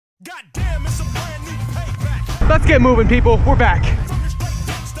Goddamn, it's a brand new payback. Let's get moving, people. We're back. From the straight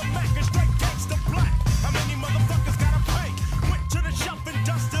gangsta Mac and straight gangsta black. How many motherfuckers gotta pay? Went to the shop and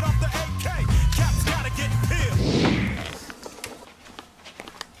dusted off the AK. Caps gotta get peeled.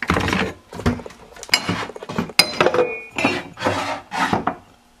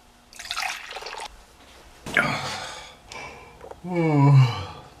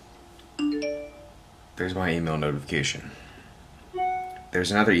 There's my email notification. There's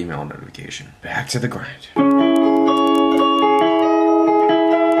another email notification. Back to the grind.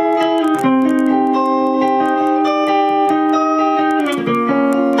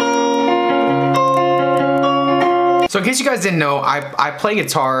 So in case you guys didn't know, I play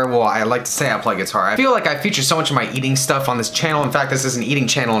guitar. Well, I like to say I play guitar. I feel like I feature so much of my eating stuff on this channel. In fact, this is an eating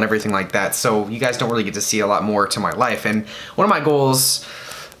channel and everything like that. So you guys don't really get to see a lot more to my life. And one of my goals,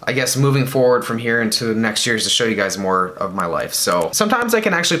 I guess, moving forward from here into next year is to show you guys more of my life. So sometimes I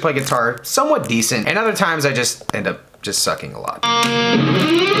can actually play guitar somewhat decent, and other times I just end up just sucking a lot.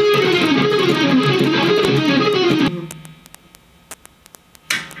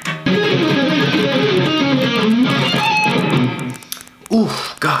 Ooh,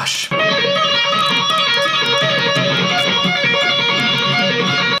 gosh.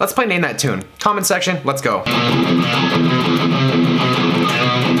 Let's play Name That Tune. Comment section, let's go.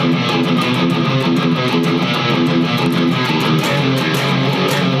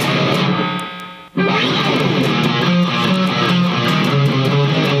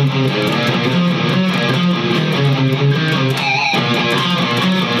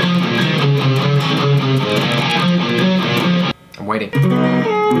 I'm waiting.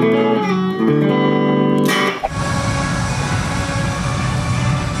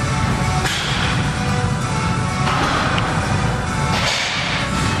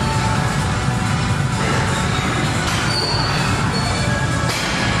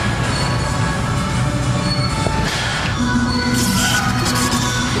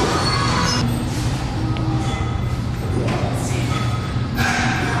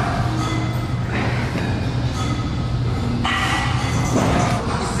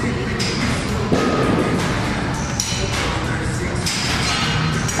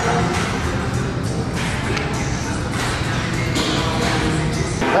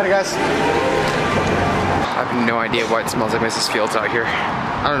 Later, guys. I have no idea why it smells like Mrs. Fields out here.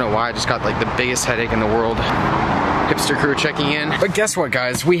 I don't know why, I just got like the biggest headache in the world. Hipster crew checking in. But guess what,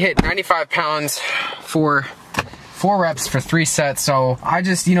 guys? We hit 95 pounds for 4 reps for 3 sets, so I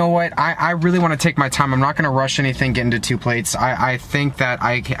just, you know what, I really want to take my time. I'm not going to rush anything, get into 2 plates. I think that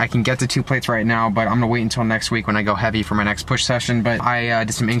I can get to 2 plates right now, but I'm going to wait until next week when I go heavy for my next push session. But I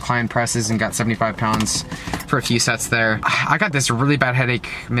did some incline presses and got 75 pounds for a few sets there. I got this really bad headache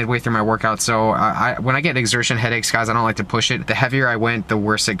midway through my workout, so when I get exertion headaches, guys, I don't like to push it. The heavier I went, the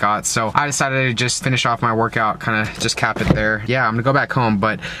worse it got, so I decided to just finish off my workout, kind of just cap it there. Yeah, I'm going to go back home,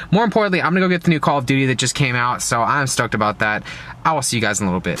 but more importantly, I'm going to go get the new Call of Duty that just came out, so I'm stoked about that. I will see you guys in a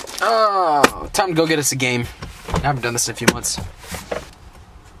little bit. Oh, time to go get us a game. I haven't done this in a few months.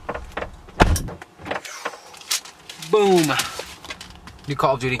 Boom. New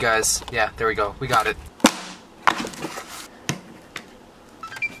Call of Duty, guys. Yeah, there we go. We got it.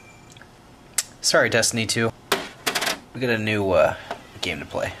 Sorry, Destiny 2. We got a new game to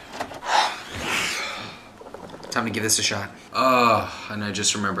play. Time to give this a shot. Oh, and I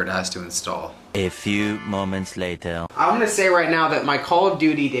just remembered it has to install. A few moments later. I'm gonna say right now that my Call of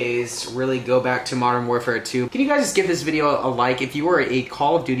Duty days really go back to Modern Warfare 2. Can you guys just give this video a like if you were a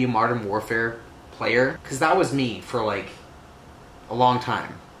Call of Duty Modern Warfare player? Because that was me for like a long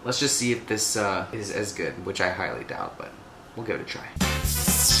time. Let's just see if this is as good, which I highly doubt, but we'll give it a try.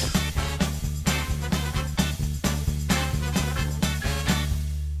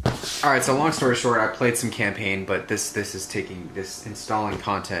 Alright, so long story short, I played some campaign, but this installing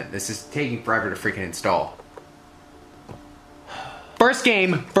content, this is taking forever to freaking install. First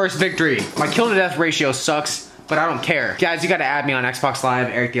game, first victory. My kill to death ratio sucks, but I don't care. Guys, you gotta add me on Xbox Live,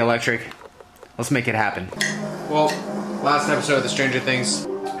 ErikTheElectric. Let's make it happen. Well, last episode of the Stranger Things.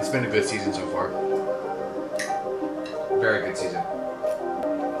 It's been a good season so far. Very good season.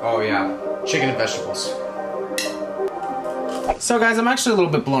 Oh yeah, chicken and vegetables. So guys, I'm actually a little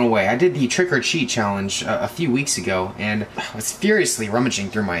bit blown away. I did the trick or treat challenge a few weeks ago, and I was furiously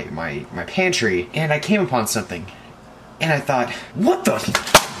rummaging through my pantry, and I came upon something. And I thought, what the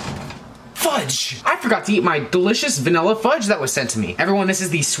fudge? I forgot to eat my delicious vanilla fudge that was sent to me. Everyone, this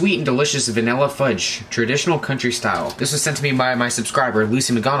is the sweet and delicious vanilla fudge, traditional country style. This was sent to me by my subscriber,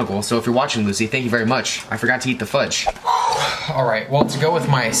 Lucy McGonigal, so if you're watching, Lucy, thank you very much. I forgot to eat the fudge. Alright, well, to go with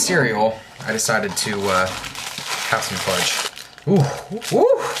my cereal, I decided to have some fudge. Ooh,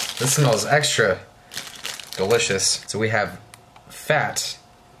 ooh, this smells extra delicious. So we have fat,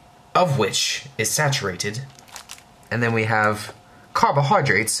 of which is saturated, and then we have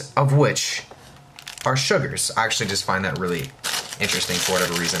carbohydrates, of which are sugars. I actually just find that really interesting for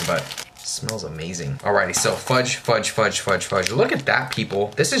whatever reason, but it smells amazing. Alrighty, so fudge, fudge, fudge, fudge, fudge. Look at that, people.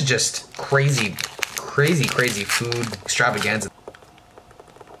 This is just crazy, crazy, crazy food extravaganza.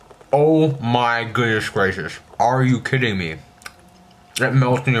 Oh my goodness gracious. Are you kidding me? That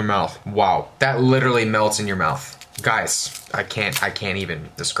melts in your mouth. Wow. That literally melts in your mouth. Guys, I can't even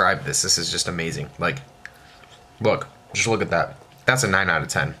describe this. This is just amazing. Like, look, just look at that. That's a 9 out of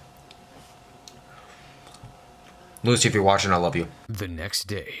 10. Lucy, if you're watching, I love you. The next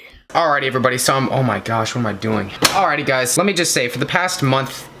day. Alrighty, everybody, so oh my gosh, what am I doing? Alrighty, guys, let me just say, for the past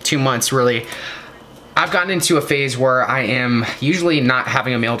month, 2 months, really, I've gotten into a phase where I am usually not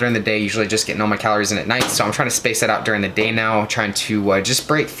having a meal during the day, usually just getting all my calories in at night, so I'm trying to space that out during the day now, trying to just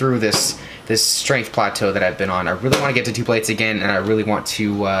break through this strength plateau that I've been on. I really want to get to 2 plates again, and I really want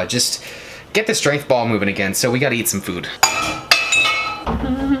to just get the strength ball moving again, so we gotta eat some food.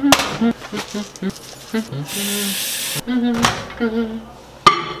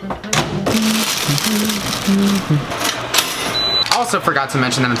 I also forgot to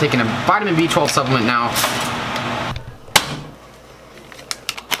mention that I'm taking a vitamin B12 supplement now.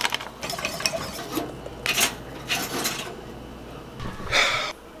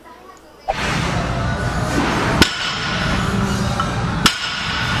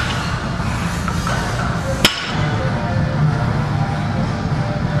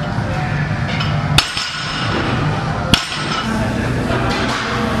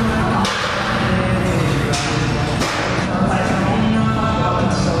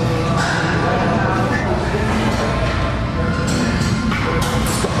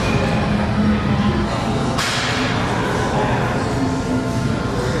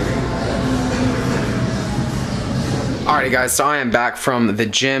 Alrighty guys, so I am back from the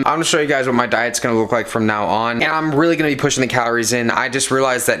gym. I'm gonna show you guys what my diet's gonna look like from now on. And I'm really gonna be pushing the calories in. I just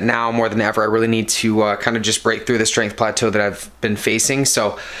realized that now more than ever, I really need to kind of just break through the strength plateau that I've been facing.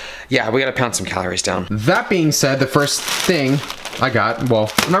 So yeah, we gotta pound some calories down. That being said, the first thing I got,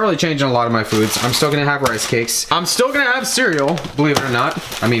 well, I'm not really changing a lot of my foods. I'm still gonna have rice cakes. I'm still gonna have cereal, believe it or not.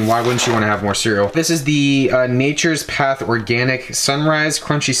 I mean, why wouldn't you wanna have more cereal? This is the Nature's Path Organic Sunrise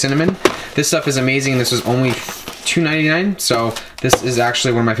Crunchy Cinnamon. This stuff is amazing. This was only $2.99, so this is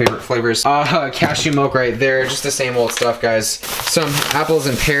actually one of my favorite flavors. Cashew milk right there, just the same old stuff, guys. Some apples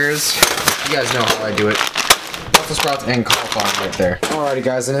and pears. You guys know how I do it. Brussels sprouts and cauliflower right there. Alrighty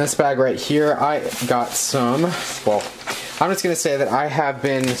guys, in this bag right here, I got some, well, I'm just gonna say that I have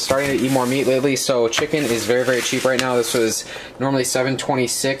been starting to eat more meat lately, so chicken is very, very cheap right now. This was normally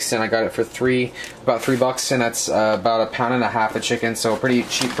 $7.26 and I got it for about $3, and that's about 1.5 pounds of chicken, so a pretty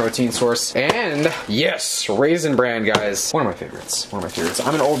cheap protein source. And yes, Raisin Bran, guys. One of my favorites, one of my favorites.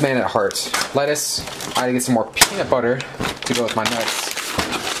 I'm an old man at heart. Lettuce, I had to get some more peanut butter to go with my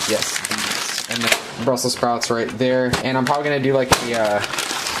nuts. Yes, these. And then Brussels sprouts right there. And I'm probably gonna do like a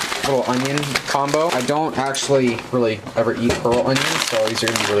little onion combo. I don't actually really ever eat pearl onions, so these are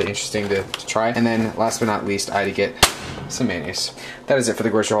gonna be really interesting to try. And then last but not least, I had to get some mayonnaise. That is it for the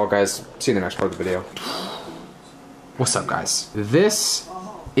grocery haul, guys. See you in the next part of the video. What's up, guys? This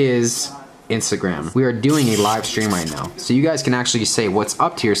is Instagram. We are doing a live stream right now, so you guys can actually say what's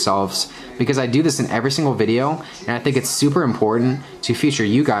up to yourselves, because I do this in every single video, and I think it's super important to feature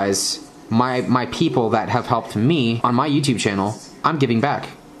you guys, my people that have helped me on my YouTube channel. I'm giving back.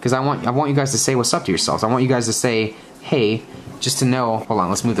 Because I want you guys to say what's up to yourselves. I want you guys to say, hey, just to know. Hold on,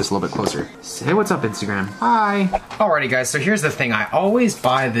 let's move this a little bit closer. Say what's up, Instagram. Hi. Alrighty, guys. So here's the thing. I always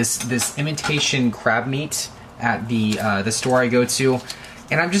buy this imitation crab meat at the store I go to,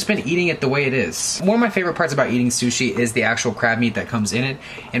 and I've just been eating it the way it is. One of my favorite parts about eating sushi is the actual crab meat that comes in it.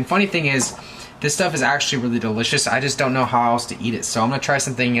 And funny thing is, this stuff is actually really delicious. I just don't know how else to eat it, so I'm gonna try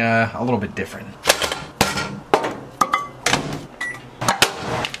something a little bit different.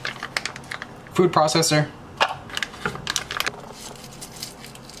 Food processor.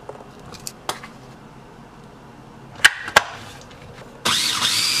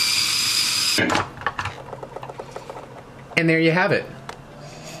 And there you have it.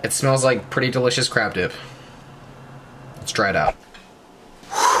 It smells like pretty delicious crab dip. Let's try it out.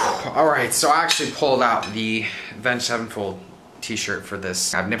 Alright, so I actually pulled out the Avenged Sevenfold t-shirt for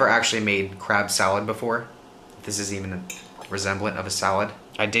this. I've never actually made crab salad before. This is even a resemblant of a salad.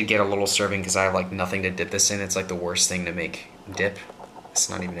 I did get a little serving because I have like nothing to dip this in. It's like the worst thing to make dip. It's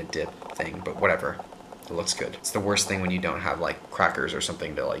not even a dip thing, but whatever. It looks good. It's the worst thing when you don't have like crackers or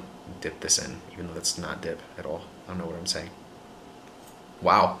something to like dip this in, even though that's not dip at all. I don't know what I'm saying.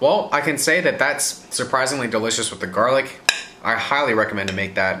 Wow. Well, I can say that that's surprisingly delicious with the garlic. I highly recommend to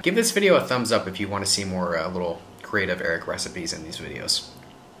make that. Give this video a thumbs up if you want to see more little creative Erik recipes in these videos.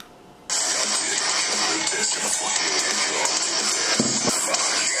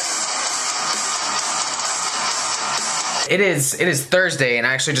 It is Thursday, and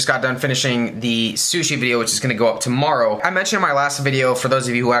I actually just got done finishing the sushi video, which is gonna go up tomorrow. I mentioned in my last video, for those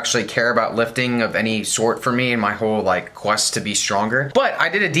of you who actually care about lifting of any sort for me and my whole like quest to be stronger, but I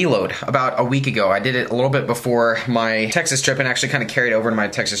did a deload about a week ago. I did it a little bit before my Texas trip and actually kind of carried over to my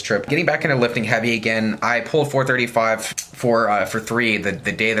Texas trip. Getting back into lifting heavy again, I pulled 435 for 3 the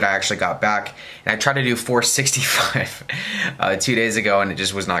day that I actually got back, and I tried to do 465 2 days ago, and it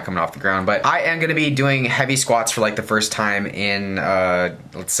just was not coming off the ground. But I am gonna be doing heavy squats for like the first time in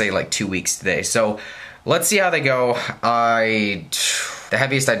let's say like 2 weeks today, so let's see how they go. The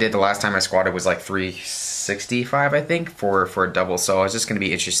heaviest I did the last time I squatted was like 365, I think, for a double, so it's just gonna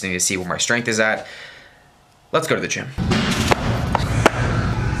be interesting to see where my strength is at. Let's go to the gym.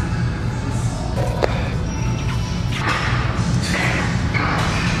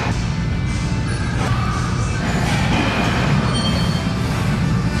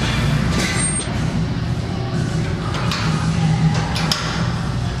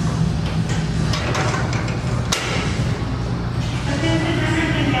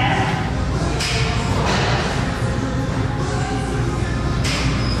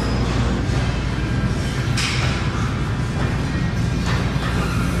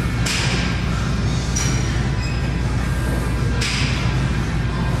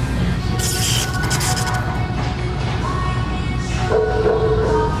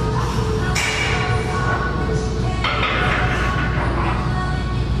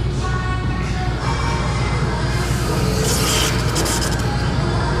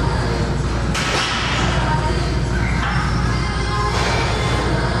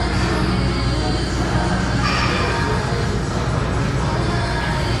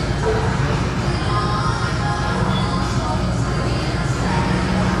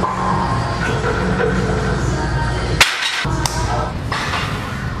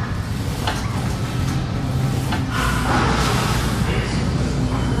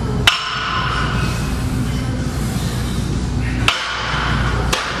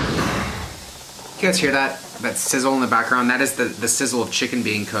 You guys hear that sizzle in the background? That is the sizzle of chicken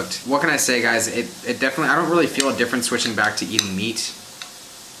being cooked. What can I say, guys? It definitely, I don't really feel a difference switching back to eating meat.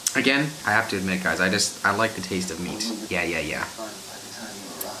 Again, I have to admit, guys, I like the taste of meat. Yeah.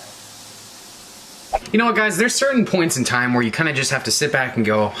 You know what, guys? There's certain points in time where you kind of just have to sit back and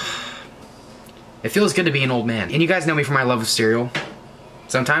go, it feels good to be an old man. And you guys know me for my love of cereal.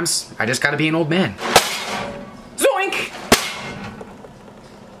 Sometimes I just gotta be an old man. Zoink!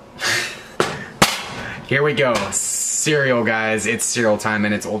 Here we go. Cereal, guys. It's cereal time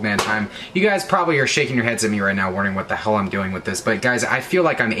and it's old man time. You guys probably are shaking your heads at me right now wondering what the hell I'm doing with this, but guys, I feel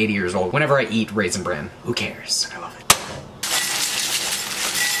like I'm 80 years old whenever I eat Raisin Bran. Who cares? I love it.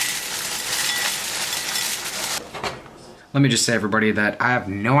 Let me just say, everybody, that I have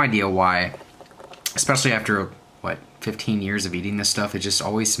no idea why, especially after, what, 15 years of eating this stuff, it just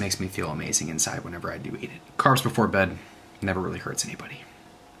always makes me feel amazing inside whenever I do eat it. Carbs before bed never really hurts anybody.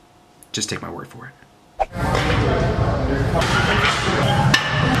 Just take my word for it.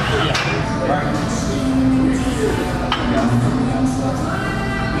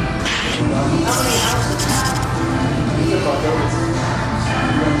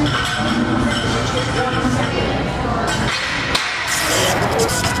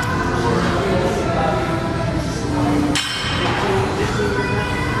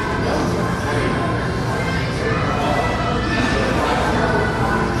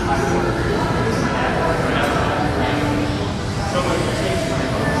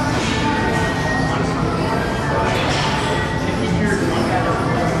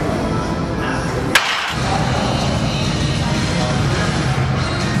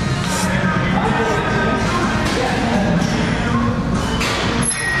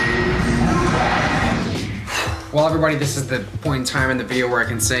 Well, everybody, this is the point in time in the video where I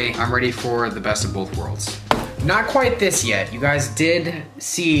can say I'm ready for the best of both worlds. Not quite this yet. You guys did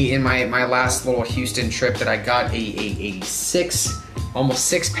see in my last little Houston trip that I got a almost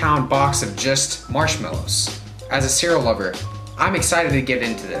 6 pound box of just marshmallows. As a cereal lover, I'm excited to get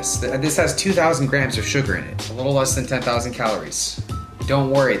into this. This has 2,000 grams of sugar in it, a little less than 10,000 calories. Don't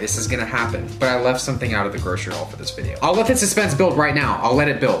worry, this is gonna happen. But I left something out of the grocery haul for this video. I'll let the suspense build right now. I'll let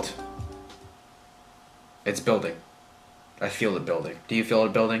it build. It's building. I feel it building. Do you feel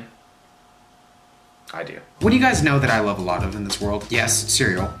it building? I do. What do you guys know that I love a lot of in this world? Yes,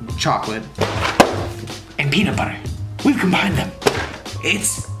 cereal, chocolate, and peanut butter. We've combined them.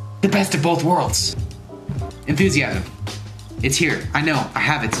 It's the best of both worlds. Enthusiasm. It's here. I know. I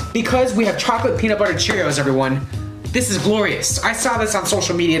have it. Because we have chocolate peanut butter Cheerios, everyone. This is glorious. I saw this on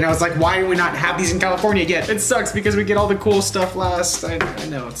social media and I was like, why do we not have these in California yet? It sucks because we get all the cool stuff last. I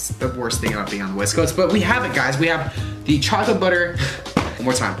know it's the worst thing about being on the West Coast, but we have it, guys. We have the chocolate butter. One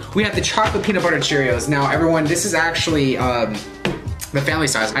more time. We have the chocolate peanut butter Cheerios. Now, everyone, this is actually the family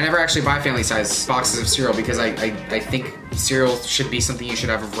size. I never actually buy family size boxes of cereal because I think cereal should be something you should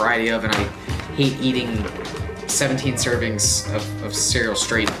have a variety of, and I hate eating 17 servings of cereal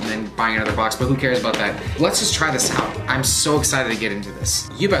straight and then buying another box, but who cares about that? Let's just try this out. I'm so excited to get into this.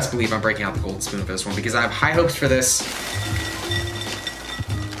 You best believe I'm breaking out the golden spoon for this one because I have high hopes for this.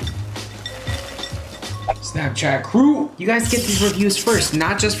 Snapchat crew, you guys get these reviews first,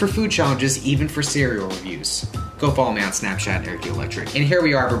 not just for food challenges, even for cereal reviews. Go follow me on Snapchat, ErikTheElectric. And here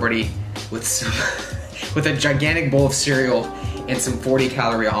we are, everybody, with some, with a gigantic bowl of cereal and some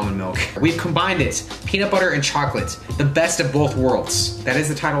 40-calorie almond milk. We've combined it, peanut butter and chocolate, the best of both worlds. That is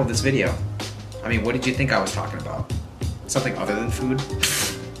the title of this video. I mean, what did you think I was talking about? Something other than food?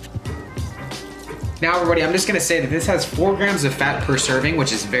 Now, everybody, I'm just gonna say that this has 4 grams of fat per serving,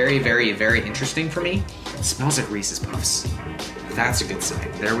 which is very, very, very interesting for me. It smells like Reese's Puffs. That's a good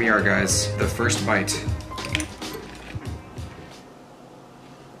sign. There we are, guys, the first bite.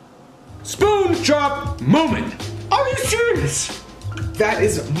 Spoon drop moment. Are you serious? That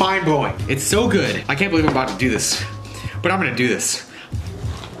is mind-blowing. It's so good. I can't believe I'm about to do this, but I'm gonna do this.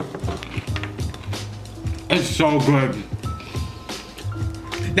 It's so good.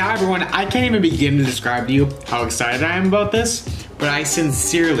 Now, everyone, I can't even begin to describe to you how excited I am about this, but I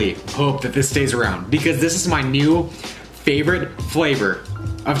sincerely hope that this stays around because this is my new favorite flavor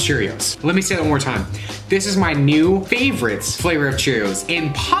of Cheerios. Let me say that one more time. This is my new favorite flavor of Cheerios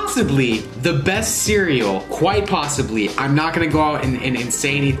and possibly the best cereal, quite possibly. I'm not gonna go out and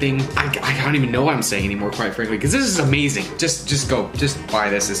say anything. I don't even know what I'm saying anymore, quite frankly, because this is amazing. Just buy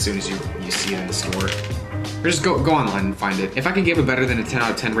this as soon as you see it in the store. Or just go online and find it. If I can give it better than a 10 out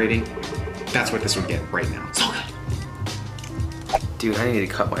of 10 rating, that's what this would get right now. So good. Dude, I need to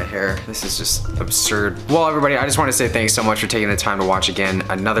cut my hair. This is just absurd. Well, everybody, I just want to say thanks so much for taking the time to watch again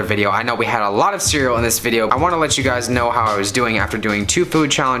another video. I know we had a lot of cereal in this video. I want to let you guys know how I was doing after doing 2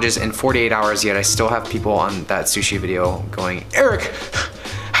 food challenges in 48 hours, yet I still have people on that sushi video going, Erik,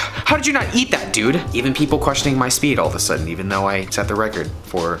 how did you not eat that, dude? Even people questioning my speed all of a sudden, even though I set the record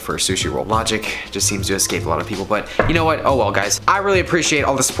for a sushi roll. Logic just seems to escape a lot of people, but you know what? Oh well, guys. I really appreciate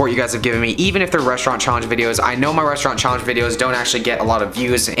all the support you guys have given me, even if they're restaurant challenge videos. I know my restaurant challenge videos don't actually get a lot of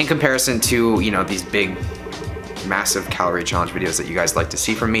views in comparison to, you know, these big, massive calorie challenge videos that you guys like to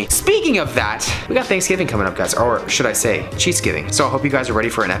see from me. Speaking of that, we got Thanksgiving coming up, guys, or should I say Cheatsgiving. So I hope you guys are ready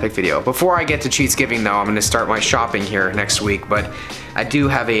for an epic video. Before I get to Cheatsgiving though, I'm gonna start my shopping here next week, but I do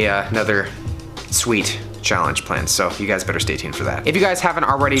have another sweet challenge planned, so you guys better stay tuned for that. If you guys haven't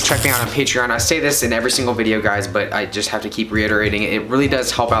already, check me out on Patreon. I say this in every single video, guys, but I just have to keep reiterating it. It really does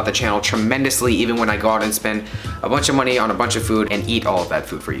help out the channel tremendously, even when I go out and spend a bunch of money on a bunch of food and eat all of that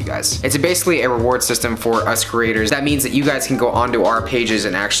food for you guys. It's basically a reward system for us creators. That means that you guys can go onto our pages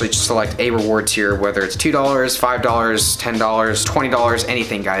and actually select a reward tier, whether it's $2, $5, $10, $20,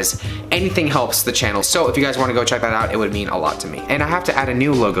 anything, guys. Anything helps the channel. So if you guys want to go check that out, it would mean a lot to me. And I have to add a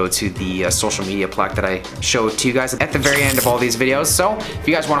new logo to the social media plaque that I show to you guys at the very end of all these videos. So if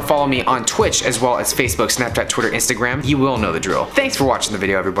you guys want to follow me on Twitch as well as Facebook, Snapchat, Twitter, Instagram, you will know the drill. Thanks for watching the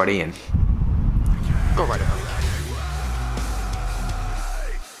video, everybody, and go right ahead.